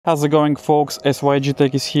How's it going, folks?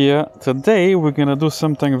 SYGTECH is here. Today we're gonna do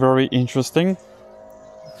something very interesting.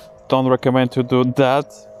 Don't recommend to do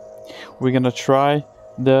that. We're gonna try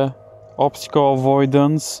the obstacle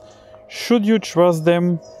avoidance. Should you trust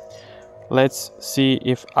them? Let's see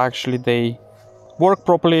if actually they work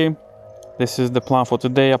properly. This is the plan for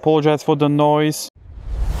today. Apologize for the noise.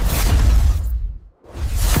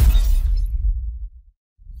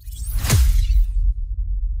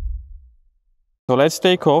 So let's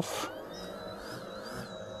take off.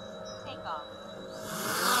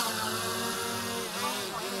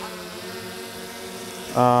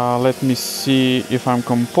 Let me see if I'm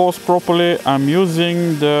composed properly. I'm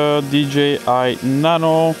using the DJI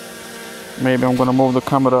Nano. Maybe I'm gonna move the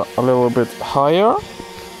camera a little bit higher.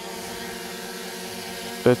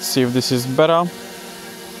 Let's see if this is better.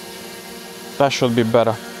 That should be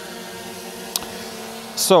better.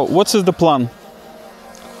 So what is the plan?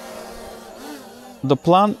 The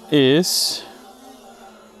plan is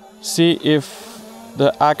see if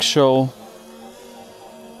the actual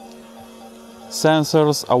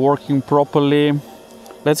sensors are working properly.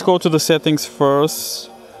 Let's go to the settings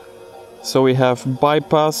first. So we have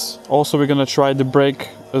bypass. Also we're gonna try the brake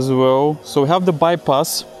as well. So we have the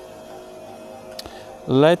bypass.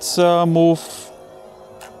 Let's move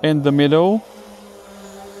in the middle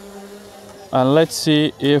and let's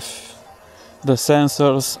see if the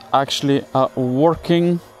sensors actually are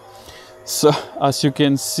working. So as you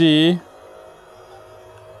can see,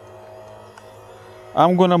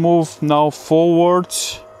 I'm gonna move now forward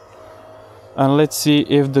and let's see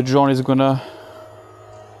if the drone is gonna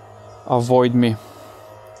avoid me.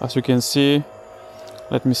 As you can see,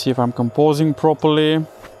 let me see if I'm composing properly.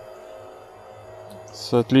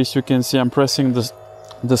 So at least you can see I'm pressing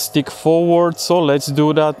the stick forward. So let's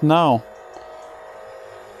do that now.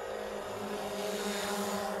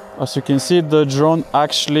 As you can see, the drone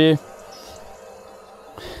actually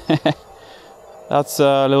that's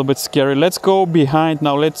a little bit scary. Let's go behind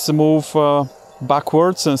now. Let's move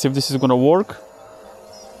backwards and see if this is gonna work.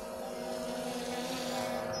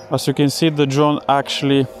 As you can see, the drone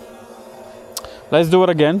actually, let's do it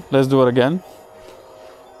again. Let's do it again.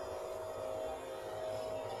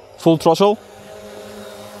 Full throttle.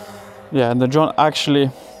 Yeah, and the drone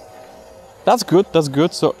actually, that's good, that's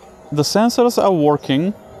good. So the sensors are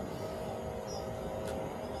working.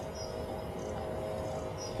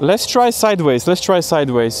 Let's try sideways. Let's try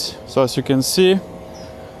sideways. So as you can see,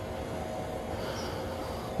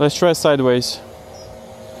 let's try sideways.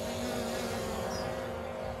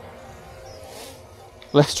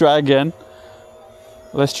 Let's try again.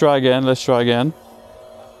 Let's try again. Let's try again.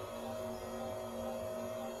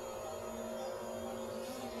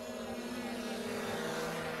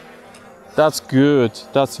 That's good.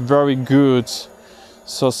 That's very good.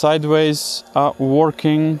 So sideways are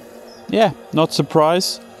working. Yeah, not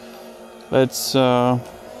surprised. Let's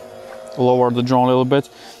lower the drone a little bit.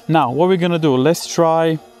 Now, what we're gonna do, let's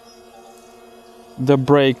try the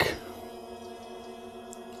brake.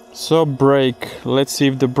 So brake, let's see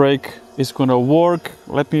if the brake is gonna work.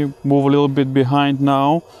 Let me move a little bit behind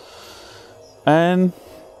now. And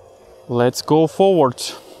let's go forward.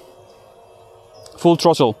 Full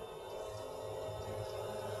throttle.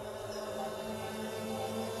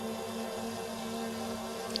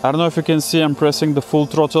 I don't know if you can see, I'm pressing the full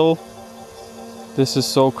throttle. This is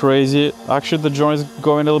so crazy. Actually, the drone is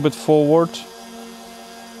going a little bit forward.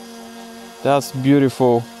 That's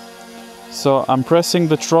beautiful. So I'm pressing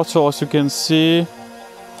the throttle, as you can see.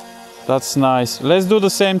 That's nice. Let's do the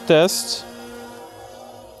same test,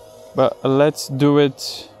 but let's do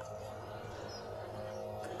it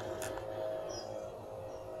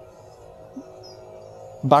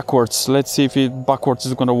backwards. Let's see if it backwards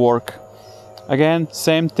is gonna work. Again,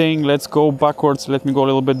 same thing. Let's go backwards. Let me go a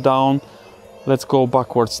little bit down. Let's go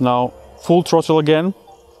backwards now. Full throttle again.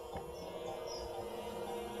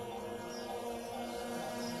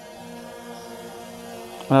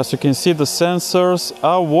 And as you can see, the sensors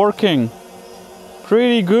are working.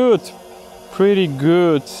 Pretty good. Pretty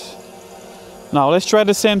good. Now let's try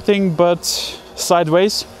the same thing, but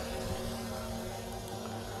sideways.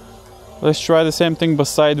 Let's try the same thing, but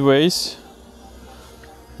sideways.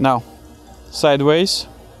 Now, sideways.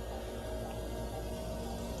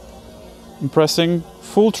 I'm pressing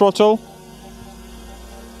full throttle,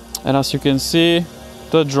 and as you can see,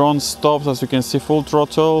 the drone stops. As you can see, full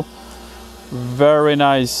throttle. Very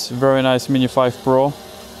nice Mini 5 Pro.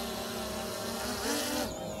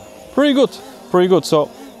 Pretty good, pretty good. So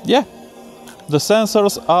yeah, the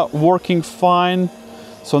sensors are working fine.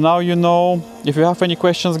 So now you know. If you have any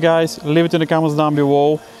questions, guys, leave it in the comments down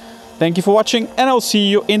below. Thank you for watching, and I'll see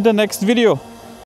you in the next video.